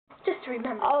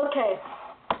remember. Okay.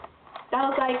 That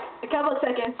was like a couple of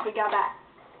seconds. We got back.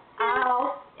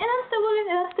 Ow. And I'm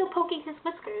still poking his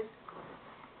whiskers.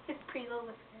 His pretty little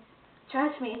whiskers.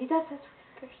 Trust me, he does have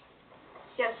whiskers.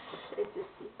 Yes, it's a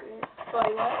secret. Boy,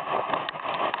 what?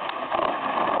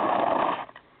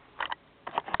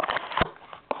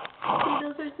 See,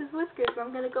 those are his whiskers.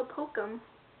 I'm gonna go poke him.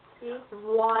 See?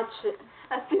 Watch it.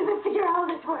 As soon as I figure out how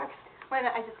this works. Wait a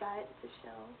minute, I just got it. It's a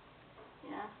shell.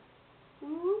 Yeah.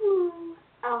 Ooh.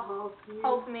 I'll help you.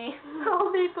 Help me.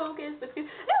 Help me poke his whiskers.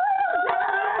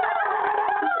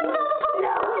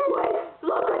 No, wait.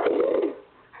 Look what you did.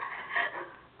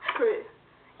 Chris.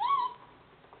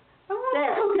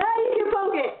 There. Now you can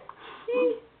poke it.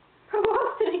 I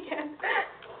lost it again.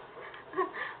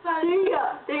 There you go.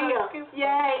 There you go.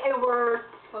 Yay, it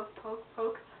worked. Poke, poke,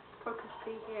 poke. Poke his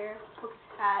pretty hair. Poke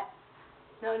his hat.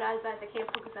 No, not his eyes. I can't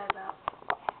poke his eyes out.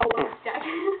 Oh, wow. Jack.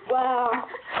 Wow.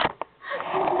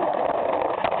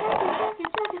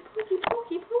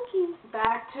 Pokey.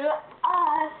 Back to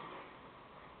us.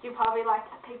 You probably like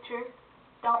the picture.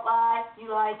 Don't lie. You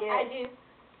like it. I do.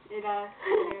 You know.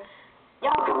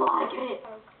 Y'all don't like it.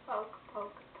 Poke.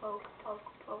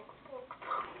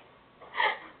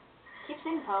 Keep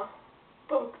singing, Poke.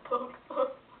 Poke.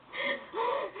 Poke.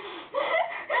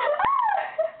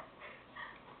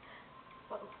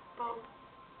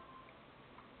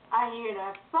 I hear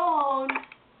that phone.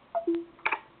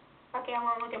 Okay, I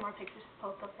want to look at more pictures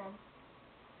of Poke of him.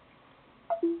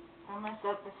 I messed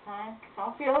up this time. I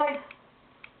don't feel like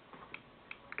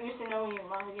used to know you,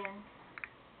 Mom, again.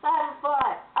 5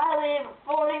 o'clock. I leave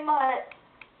 40 minutes.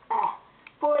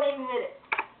 40 minutes.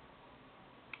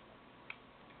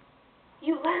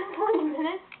 You live 40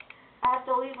 minutes? I have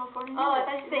to leave in 40 minutes. Oh, I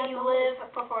thought you said you live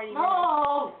for 40 minutes.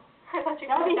 No! I thought you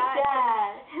were That'd going be to die.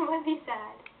 sad. It would be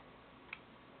sad.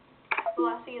 The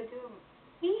last thing you'll do.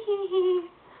 Hee.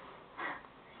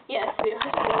 Yes, we are.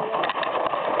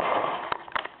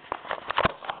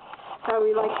 So we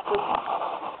like to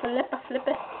Flip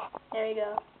it. There you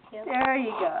go. Yep. There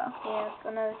you go. Yes,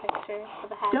 another picture of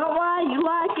the hat. Don't lie, you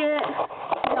like it.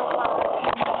 Don't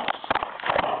lie.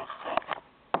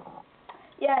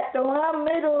 Yeah, the one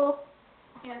middle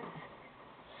Yes.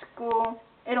 school.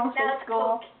 It don't say Now it's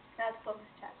school. Poke. Now it's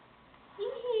Poke's chest.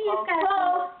 Poke.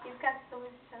 He's got so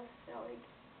much chest showing.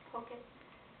 Poke it.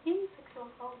 He's like so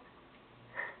Poke.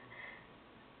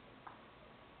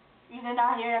 You did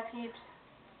not hear that, peeps.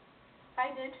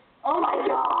 I did. Oh my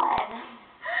god!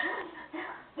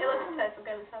 It looks intense.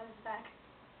 Okay, massage his back.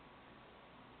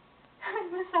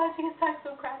 Massaging his back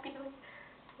so crappy. Like,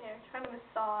 yeah, I'm trying to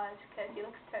massage because he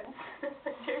looks tense in this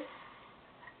picture.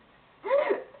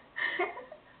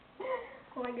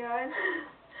 Oh my god.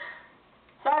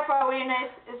 Sorry for our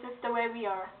weirdness. It's just the way we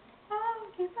are.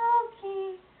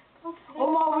 Pokey. We're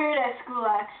more weird at school,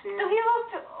 actually. So he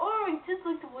just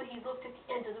looked at what he looked at the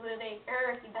end of the movie.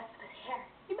 He messed up his hair.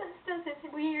 He messed up his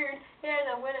weird hair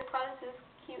that went across his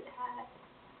cute hat.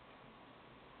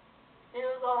 It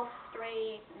was all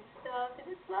straight and stuff, and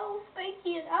it's so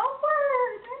spiky and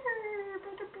outward.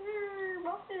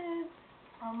 Muffins.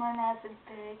 Someone has a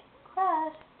big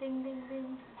crush. Ding, ding,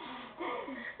 ding.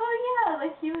 Oh yeah,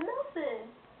 like you and Nelson.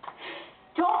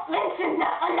 Don't listen to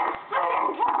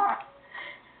Anastasia!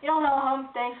 You don't know him.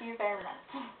 Thank you very much.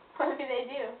 What do they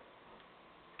do?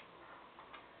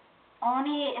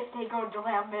 Only if they go to the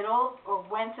Lamb Middle or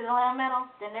went to the Lamb Middle,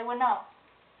 then they would know.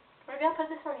 We're gonna put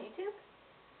this on YouTube?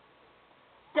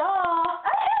 Duh!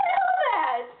 I didn't know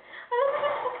that! I thought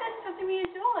this was something we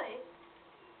enjoy.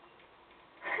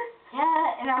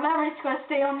 Yeah, and I'm never just gonna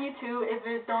stay on YouTube if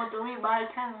it don't delete my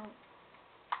account.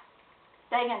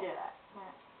 They can do that.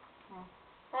 Yeah.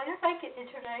 I wonder if I could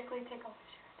interactively take off the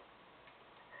shirt.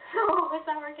 No, it's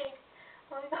not working.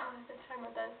 Oh my god, let's try my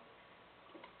best.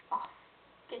 Get off.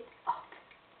 Get off.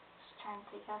 Just trying to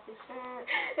take off his shirt.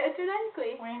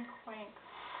 Interactively. Wink, wink.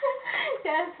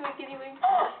 Yes, winkety wink.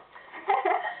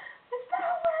 It's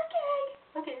not working.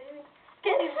 Okay, there we go.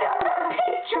 Get a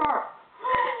picture!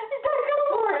 It's not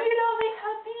gonna work. You know, they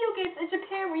have video games in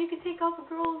Japan where you can take off a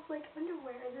girl's like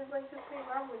underwear and then like just play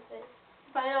around with it.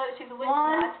 But I know that she's a witch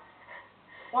not.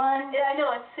 One. I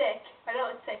know it's sick. I know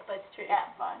it's sick, but it's true.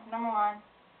 Yeah, fine. Number 1.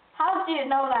 How do you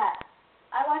know that?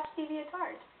 I watch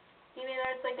DeviantArt.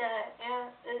 DeviantArt's like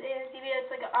DeviantArt's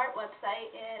like an art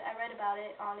website, and I read about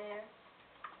it on there.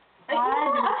 Like,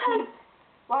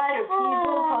 Why do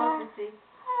people poke it?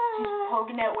 She's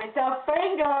poking it with a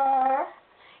finger.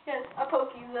 Yes, I'm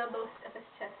poking the most of his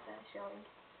chest showing.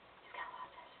 He's got a lot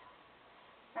of chest showing.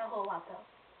 Not a whole lot though.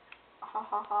 Ha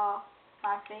ha ha.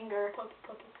 My finger. Poke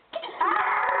it.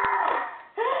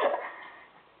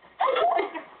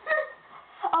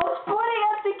 I was pointing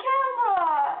at the camera.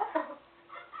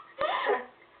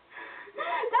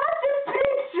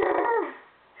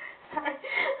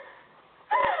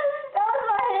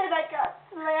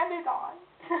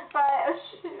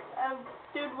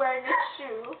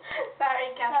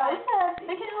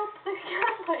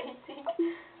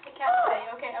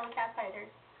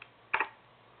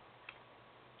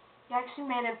 actually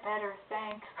made it better,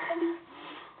 thanks.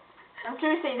 I'm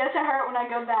seriously, it doesn't hurt when I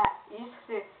go back. It used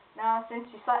to. Now, since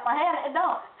you slapped my hand, it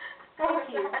don't. Thank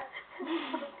you.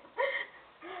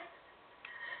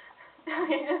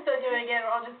 Okay, just don't do it again,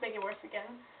 or I'll just make it worse again.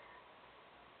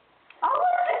 I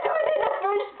wanted to do it in the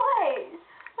first place.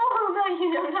 Oh, no,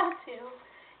 you don't have to.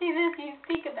 Even if you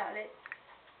think about it.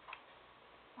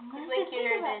 It's way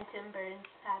cuter than Tim Burton's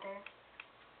hatter.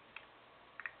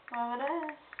 Well, it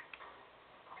is.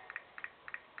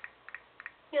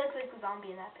 He looks like a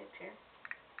zombie in that picture.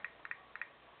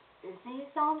 Is he a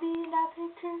zombie in that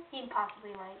picture? He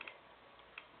possibly might.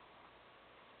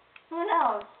 Who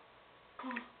knows?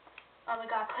 Oh my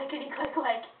god, clickety click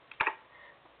click.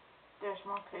 There's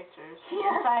more pictures.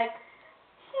 Yeah. It's like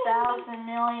 1,000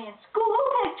 million school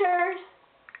pictures.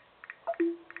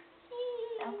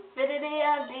 Infinity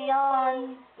and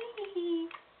beyond. He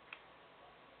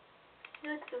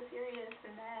looks so serious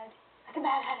and mad. Like a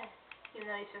mad hatter. Even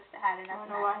though he's just a hatter, I not don't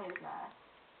mad. know why he's mad.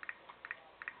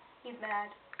 He's mad.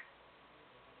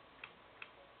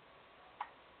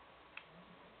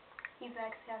 He's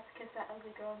mad 'cause he has to kiss that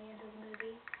ugly girl in the end of the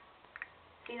movie.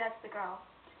 See, that's the girl.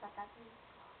 She's not that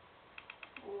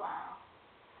movie. Wow.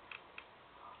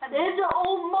 There's an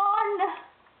old man.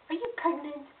 Are you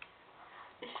pregnant?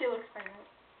 She looks pregnant.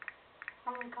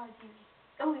 Oh my god, you.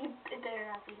 Oh, you. It better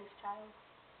not be his child.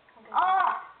 Okay.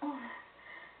 Ah!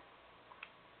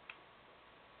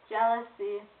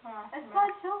 Jealousy. Oh, It's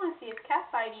not jealousy, it's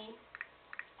catfighty.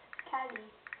 It's catty.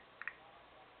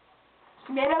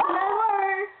 She made up another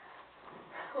word.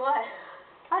 What?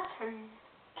 Catty.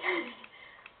 Catty.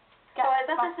 Oh, I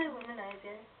thought that said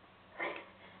womanizer.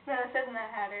 No, it says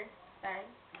Mad Hatter. Sorry.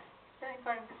 I think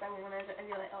part of because I'm womanizer, I'd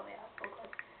be like, oh yeah, so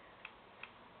close.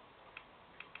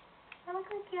 I look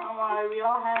like Don't worry, we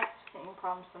all have singing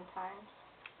problems sometimes.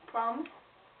 Proms?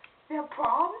 We have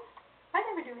proms? I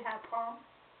never knew we had proms.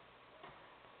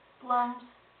 Plums.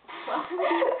 Plums?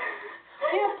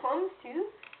 We have plums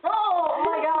too? No, oh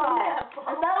my god. Yeah,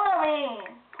 That's not what I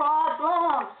mean.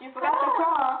 Problems. You forgot the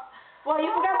prom. Well,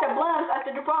 you forgot the blums after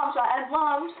the prom, so I add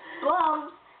blums. Blums.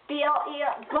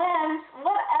 B-L-E-M. Blums.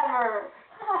 Whatever.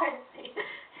 I see.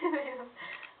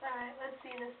 Alright, let's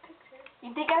see this picture.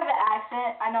 You think I have an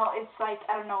accent? I know, it's like,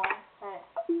 I don't know why. But...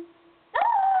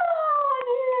 Oh,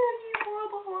 dude, you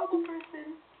horrible, horrible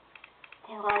person.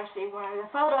 They'll let us see one of the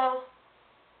photos.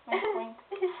 Wink, wink.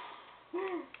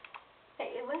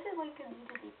 Hey, it wasn't like a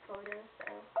nudity photo, so.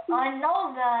 I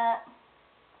know that.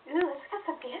 Ooh, let's got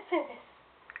some fan service.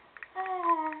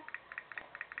 Ah.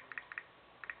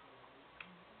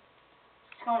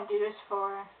 Just gonna do this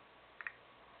for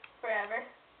Forever.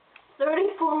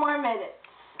 34 more minutes.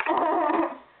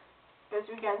 Because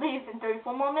we gotta leave in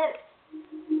 34 more minutes.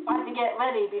 I have to get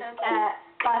ready at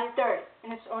 5:30,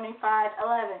 and it's only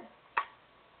 5:11.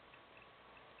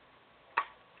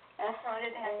 Oh,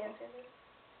 did they have fan service?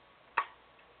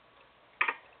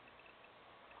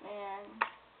 And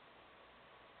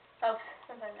Oh,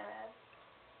 sometimes I have.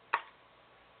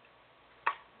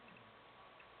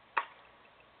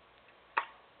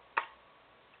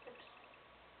 Oops.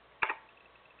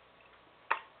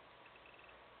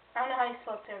 I don't know how you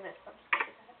spell service, so I'm just gonna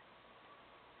do that.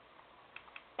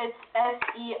 it's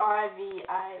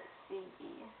S-E-R-V-I-C-E.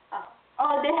 Oh.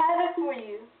 Oh, they have it for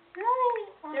you. Really?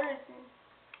 Oh. Seriously.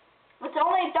 It's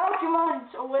only documents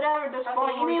or whatever the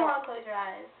Okay, you may want to close your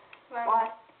eyes.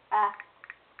 What? Ah.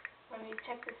 Let me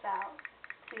check this out.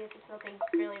 See if it's something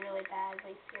really, really bad,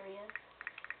 like serious.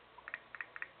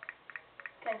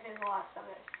 Because there's a lot of stuff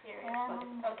that's serious.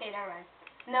 But okay, never mind.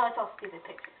 No, it's all stupid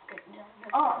pictures. Good. No,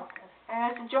 Oh.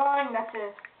 And it's a drawing, that's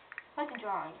it. Like a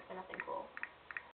drawing, but nothing cool.